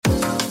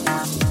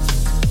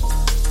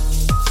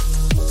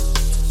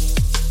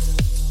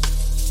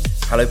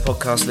Hello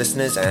podcast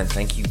listeners, and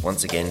thank you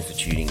once again for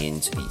tuning in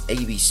to the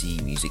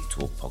ABC Music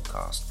Talk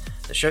podcast,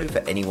 the show for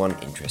anyone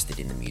interested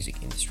in the music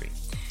industry.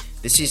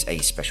 This is a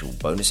special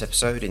bonus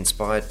episode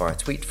inspired by a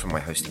tweet from my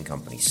hosting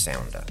company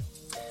Sounder.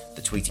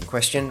 The tweet in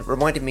question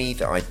reminded me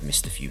that I'd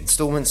missed a few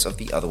installments of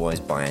the otherwise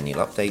biannual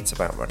updates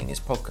about running this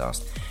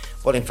podcast,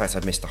 while in fact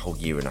I'd missed a whole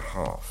year and a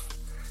half.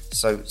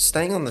 So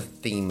staying on the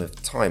theme of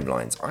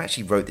timelines, I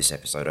actually wrote this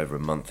episode over a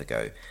month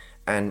ago,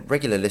 and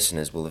regular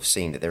listeners will have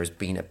seen that there has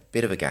been a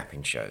bit of a gap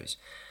in shows.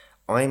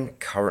 I'm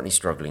currently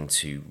struggling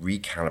to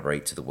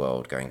recalibrate to the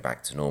world going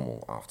back to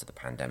normal after the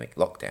pandemic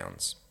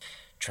lockdowns.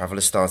 Travel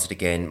has started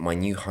again, my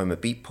new home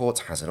at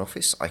Beatport has an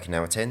office I can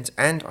now attend,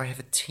 and I have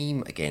a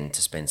team again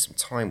to spend some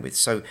time with,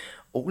 so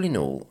all in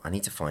all, I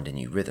need to find a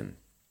new rhythm.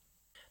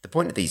 The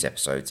point of these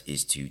episodes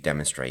is to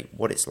demonstrate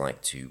what it's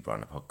like to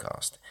run a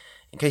podcast,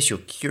 in case you're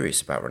curious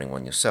about running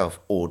one yourself,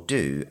 or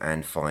do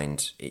and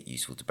find it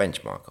useful to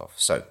benchmark off.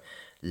 So,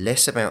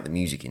 less about the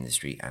music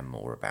industry and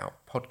more about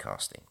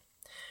podcasting,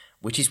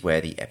 which is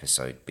where the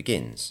episode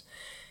begins.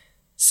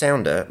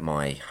 Sounder,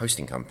 my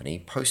hosting company,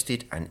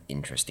 posted an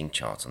interesting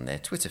chart on their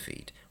Twitter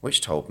feed, which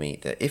told me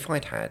that if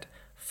I'd had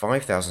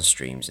 5,000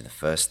 streams in the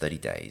first 30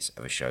 days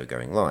of a show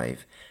going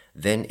live,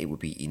 then it would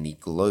be in the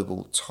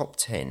global top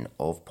 10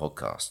 of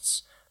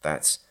podcasts.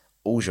 That's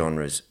all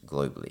genres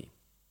globally.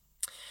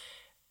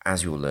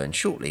 As you'll learn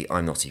shortly,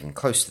 I'm not even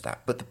close to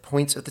that, but the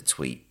point of the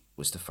tweet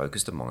was to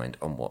focus the mind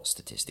on what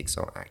statistics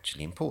are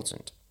actually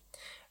important.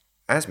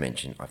 As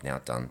mentioned, I've now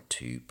done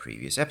 2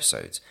 previous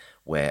episodes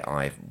where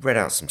I've read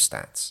out some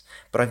stats,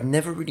 but I've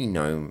never really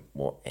known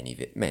what any of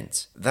it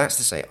meant. That's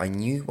to say, I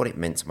knew what it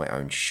meant to my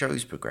own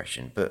show's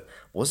progression, but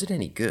was it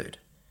any good?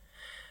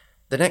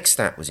 The next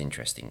stat was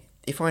interesting.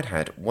 If I'd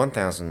had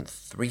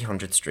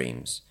 1,300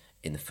 streams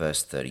in the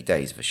first 30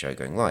 days of a show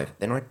going live,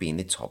 then I'd be in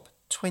the top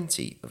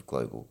 20 of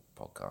global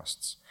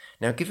podcasts.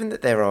 Now, given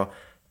that there are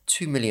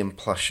 2 million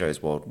plus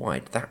shows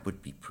worldwide, that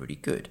would be pretty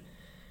good.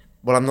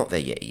 Well, I'm not there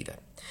yet either.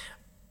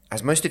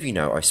 As most of you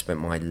know, I've spent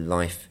my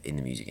life in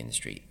the music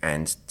industry,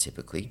 and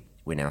typically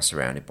we're now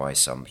surrounded by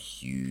some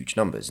huge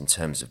numbers in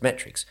terms of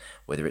metrics,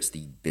 whether it's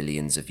the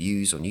billions of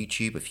views on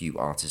YouTube a few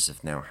artists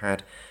have now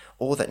had,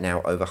 or that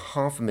now over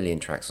 500,000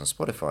 tracks on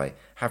Spotify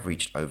have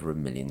reached over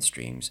 1 million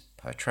streams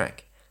per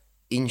track.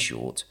 In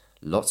short,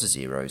 lots of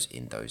zeros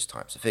in those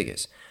types of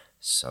figures.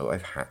 So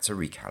I've had to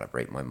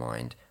recalibrate my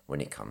mind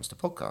when it comes to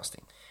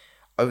podcasting.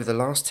 Over the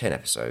last 10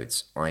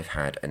 episodes, I've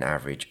had an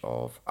average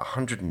of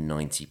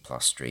 190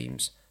 plus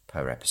streams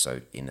per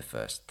episode in the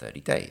first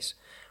 30 days,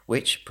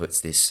 which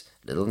puts this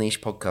little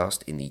niche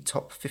podcast in the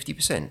top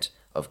 50%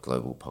 of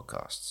global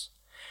podcasts.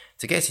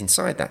 To get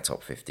inside that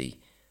top 50,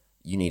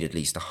 you need at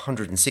least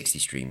 160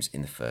 streams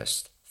in the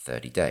first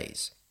 30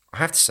 days. I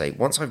have to say,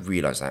 once I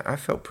realised that, I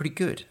felt pretty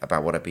good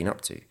about what I've been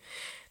up to.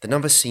 The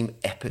numbers seem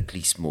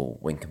epically small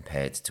when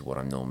compared to what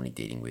I'm normally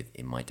dealing with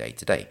in my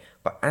day-to-day,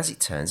 but as it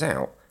turns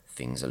out,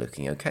 things are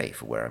looking okay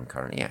for where I'm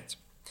currently at.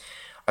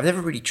 I've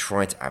never really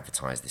tried to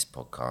advertise this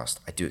podcast.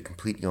 I do it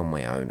completely on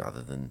my own,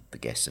 other than the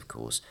guests, of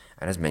course,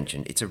 and as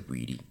mentioned, it's a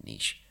really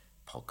niche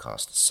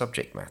podcast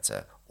subject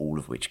matter, all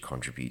of which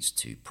contributes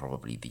to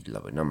probably the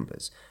lower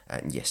numbers.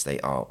 And yes, they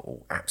are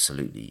all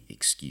absolutely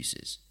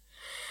excuses.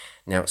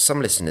 Now,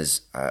 some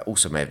listeners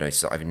also may have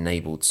noticed that I've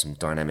enabled some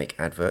dynamic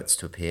adverts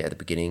to appear at the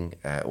beginning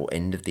or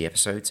end of the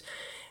episodes.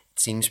 It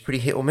seems pretty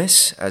hit or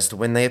miss as to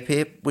when they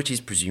appear, which is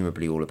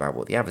presumably all about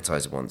what the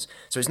advertiser wants.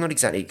 So it's not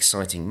exactly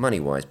exciting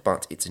money-wise,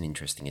 but it's an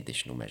interesting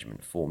additional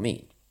measurement for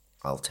me.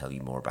 I'll tell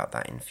you more about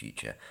that in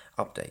future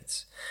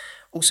updates.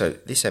 Also,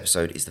 this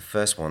episode is the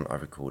first one I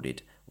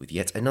recorded with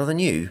yet another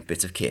new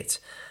bit of kit.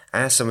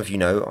 As some of you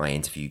know, I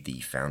interviewed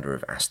the founder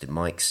of Aston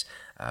Mics,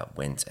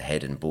 went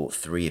ahead and bought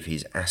 3 of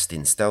his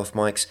Aston Stealth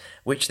mics,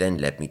 which then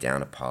led me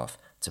down a path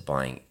to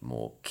buying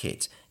more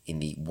kit. In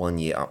the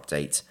 1-year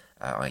update,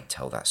 I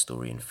tell that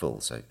story in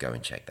full, so go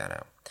and check that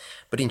out.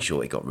 But in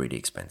short, it got really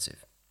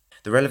expensive.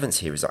 The relevance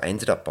here is that I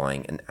ended up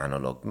buying an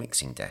analog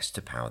mixing desk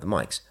to power the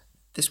mics.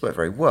 This worked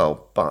very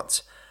well,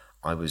 but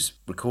I was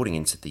recording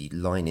into the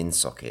line-in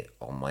socket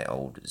on my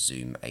old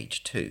Zoom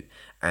H2,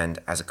 and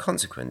as a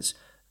consequence,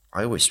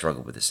 I always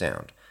struggled with the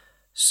sound.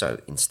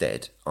 So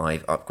instead,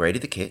 I've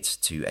upgraded the kit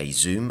to a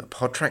Zoom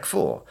PodTrack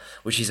 4,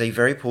 which is a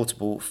very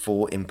portable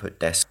 4-input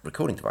desk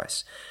recording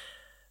device.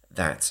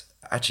 That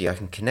actually I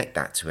can connect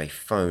that to a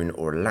phone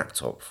or a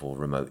laptop for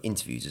remote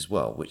interviews as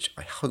well, which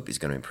I hope is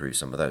going to improve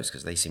some of those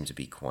because they seem to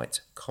be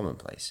quite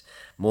commonplace,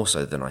 more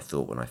so than I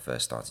thought when I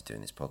first started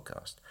doing this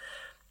podcast.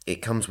 It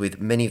comes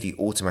with many of the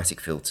automatic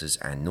filters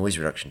and noise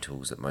reduction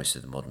tools that most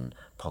of the modern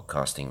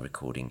podcasting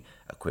recording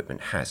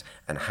equipment has.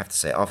 And I have to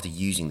say, after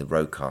using the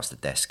Rodecaster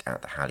desk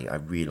at the Halley, I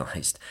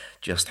realised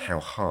just how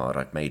hard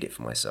I'd made it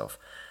for myself.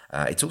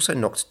 It's also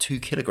knocked 2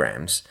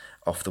 kilograms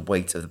off the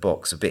weight of the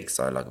box of Bics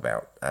I lug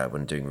about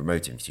when doing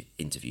remote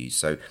interviews,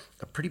 so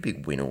a pretty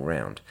big win all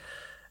round.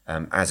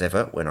 As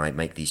ever, when I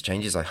make these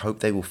changes, I hope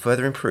they will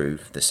further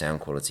improve the sound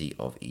quality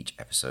of each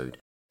episode.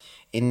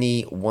 In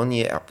the 1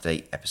 year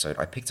update episode,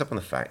 I picked up on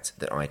the fact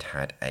that I'd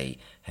had a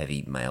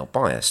heavy male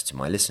bias to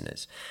my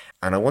listeners,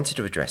 and I wanted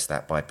to address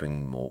that by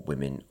bringing more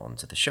women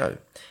onto the show,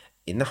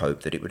 in the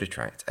hope that it would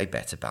attract a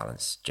better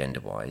balance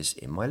gender-wise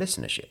in my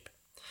listenership.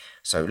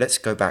 So let's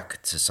go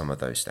back to some of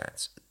those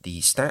stats. The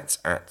stats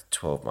at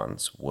 12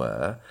 months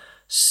were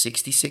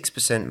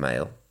 66%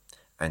 male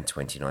and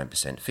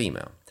 29%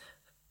 female,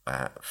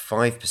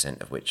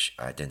 5% of which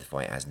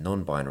identify as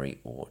non-binary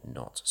or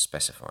not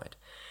specified.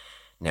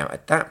 Now,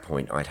 at that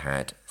point, I'd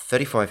had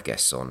 35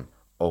 guests on,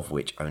 of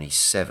which only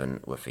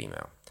 7 were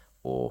female,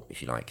 or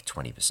if you like,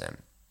 20%.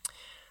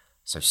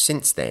 So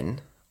since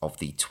then, of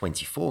the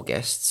 24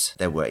 guests,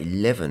 there were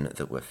 11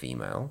 that were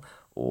female,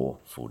 or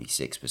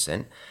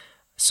 46%.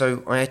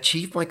 So I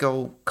achieved my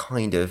goal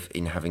kind of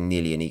in having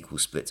nearly an equal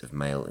split of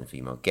male and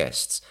female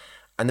guests.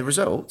 And the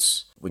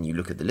results, when you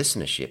look at the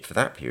listenership for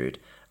that period,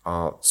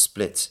 are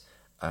split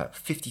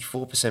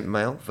 54%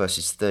 male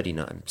versus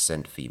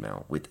 39%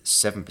 female, with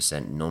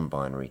 7%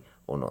 non-binary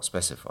or not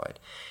specified.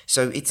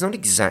 So it's not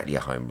exactly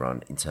a home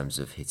run in terms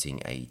of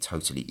hitting a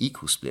totally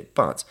equal split,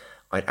 but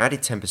I'd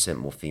added 10%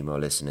 more female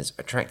listeners,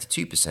 attracted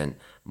 2%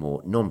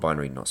 more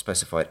non-binary not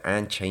specified,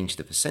 and changed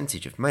the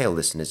percentage of male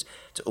listeners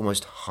to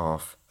almost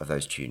half of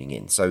those tuning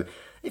in. So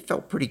it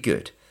felt pretty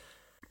good.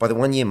 By the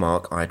 1 year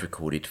mark, I had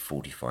recorded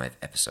 45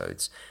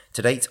 episodes.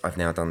 To date, I've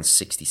now done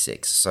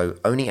 66, so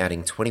only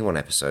adding 21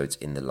 episodes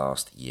in the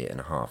last year and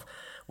a half,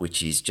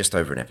 which is just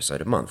over an episode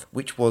a month,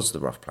 which was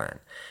the rough plan.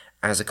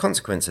 As a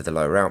consequence of the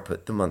lower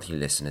output, the monthly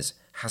listeners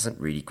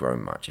hasn't really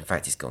grown much. In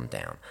fact, it's gone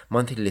down.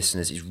 Monthly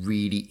listeners is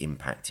really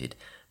impacted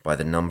by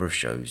the number of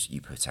shows you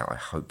put out. I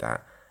hope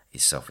that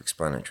is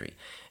self-explanatory.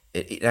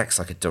 It acts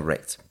like a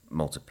direct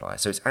multiplier.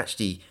 So it's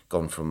actually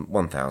gone from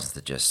 1,000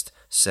 to just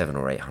 700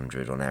 or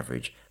 800 on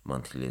average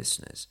monthly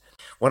listeners.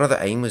 One other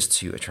aim was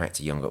to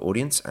attract a younger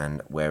audience,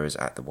 and whereas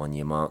at the 1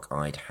 year mark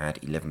I'd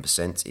had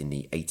 11% in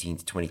the 18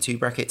 to 22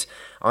 bracket,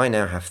 I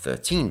now have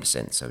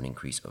 13%, so an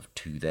increase of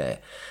 2 there.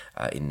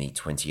 In the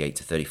 28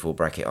 to 34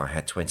 bracket I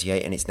had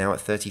 28, and it's now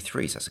at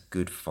 33, so that's a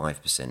good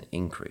 5%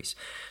 increase.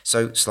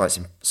 So slight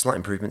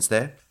improvements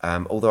there,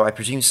 although I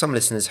presume some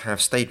listeners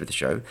have stayed with the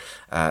show,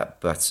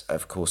 but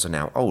of course are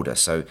now older,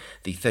 so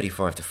the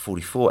 35 to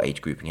 44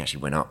 age grouping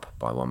actually went up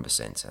by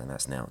 1%, and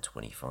that's now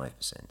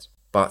 25%.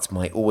 But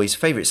my always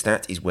favourite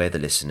stat is where the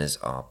listeners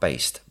are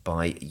based.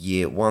 By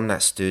year 1,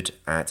 that stood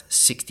at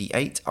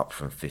 68, up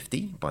from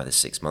 50 by the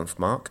 6-month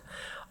mark.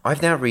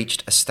 I've now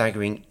reached a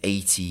staggering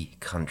 80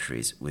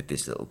 countries with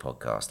this little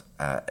podcast.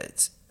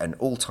 It's an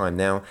all-time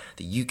now.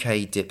 The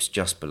UK dips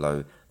just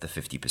below the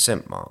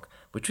 50% mark,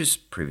 which was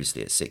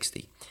previously at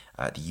 60.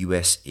 The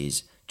US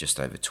is just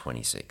over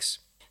 26.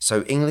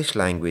 So English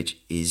language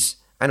is,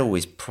 and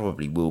always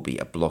probably will be,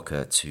 a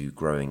blocker to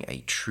growing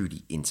a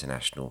truly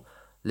international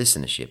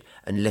listenership,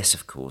 unless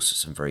of course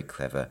some very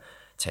clever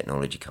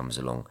technology comes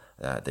along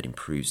that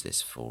improves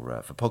this for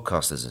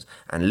podcasters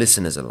and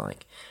listeners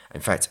alike.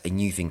 In fact, a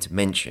new thing to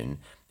mention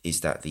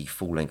is that the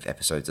full-length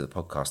episodes of the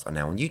podcast are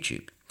now on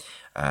YouTube,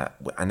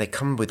 and they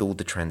come with all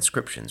the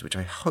transcriptions, which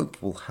I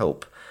hope will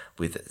help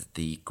with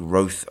the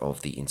growth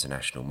of the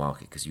international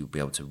market, because you'll be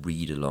able to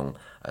read along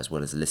as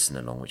well as listen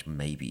along, which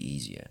may be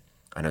easier.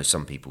 I know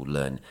some people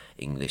learn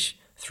English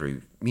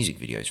through music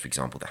videos, for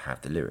example, that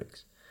have the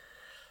lyrics.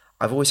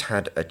 I've always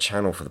had a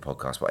channel for the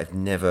podcast, but I've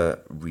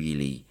never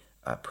really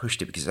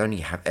pushed it because I only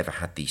have ever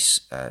had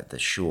these the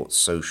short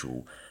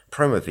social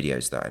promo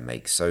videos that I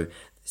make, so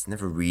it's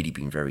never really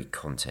been very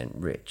content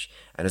rich.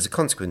 And as a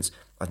consequence,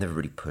 I've never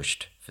really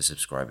pushed for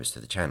subscribers to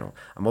the channel.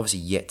 I'm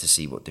obviously yet to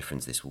see what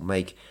difference this will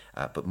make,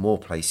 but more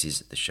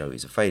places the show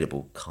is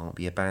available can't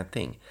be a bad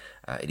thing.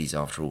 It is,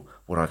 after all,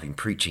 what I've been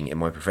preaching in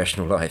my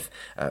professional life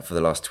for the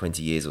last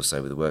 20 years or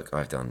so with the work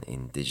I've done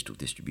in digital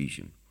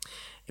distribution.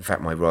 In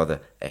fact, my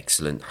rather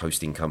excellent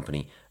hosting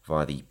company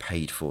via the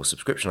paid-for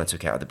subscription I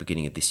took out at the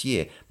beginning of this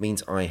year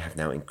means I have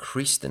now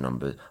increased the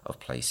number of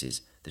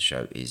places the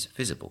show is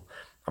visible.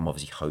 I'm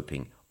obviously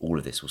hoping all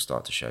of this will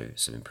start to show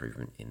some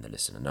improvement in the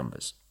listener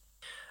numbers.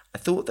 A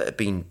thought that had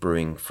been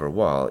brewing for a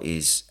while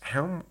is,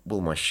 how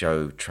will my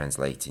show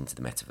translate into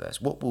the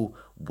metaverse? What will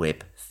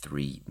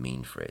Web3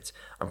 mean for it?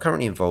 I'm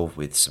currently involved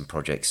with some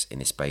projects in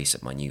this space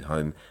at my new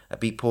home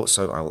at Beatport,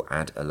 so I'll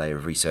add a layer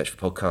of research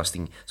for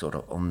podcasting sort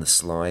of on the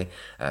sly,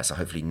 so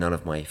hopefully none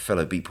of my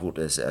fellow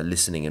Beatporters are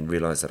listening and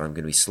realise that I'm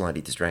going to be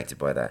slightly distracted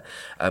by that.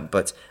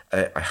 But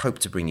I hope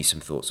to bring you some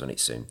thoughts on it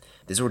soon.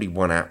 There's already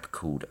one app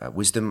called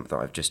Wisdom that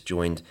I've just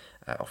joined,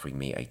 offering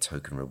me a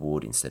token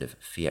reward instead of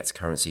fiat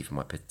currency for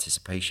my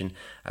participation,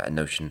 a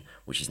notion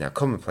which is now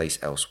commonplace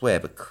elsewhere,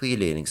 but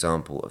clearly an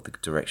example of the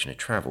direction of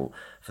travel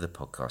for the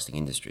podcasting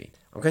industry.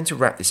 I'm going to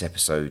wrap this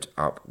episode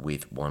up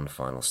with one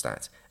final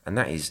stat, and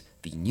that is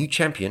the new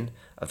champion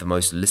of the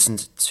most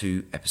listened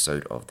to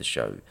episode of the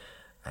show.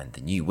 And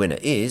the new winner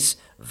is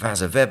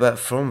Vaza Weber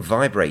from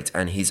Vibrate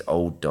and his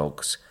Old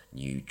Dog's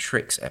New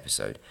Tricks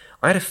episode.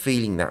 I had a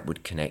feeling that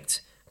would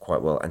connect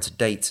quite well, and to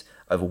date,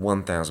 over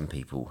 1,000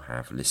 people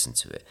have listened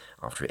to it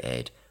after it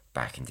aired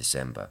back in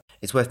December.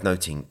 It's worth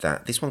noting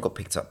that this one got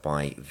picked up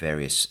by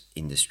various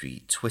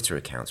industry Twitter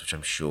accounts, which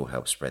I'm sure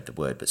helped spread the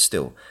word, but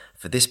still,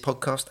 for this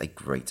podcast, a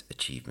great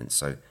achievement.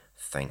 So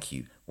thank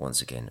you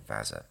once again,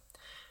 Vazza.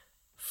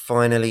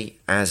 Finally,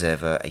 as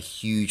ever, a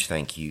huge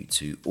thank you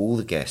to all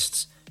the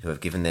guests who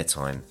have given their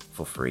time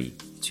for free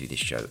to this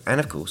show, and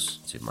of course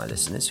to my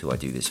listeners who I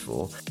do this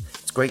for.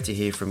 It's great to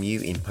hear from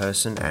you in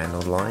person and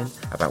online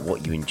about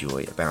what you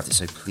enjoy about it,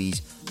 so please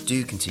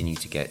do continue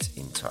to get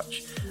in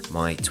touch.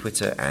 My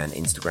Twitter and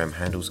Instagram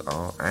handles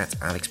are at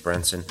Alex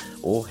Branson,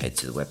 or head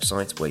to the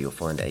website where you'll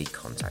find a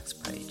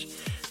contact page.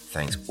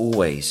 Thanks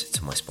always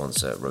to my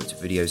sponsor Rota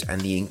Videos and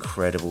the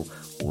incredible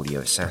Audio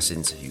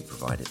Assassins who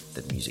provided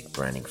the music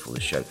branding for the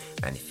show.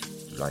 And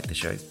if you like the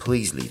show,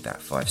 please leave that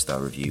 5-star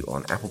review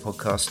on Apple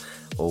Podcasts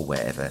or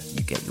wherever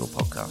you get your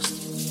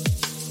podcasts.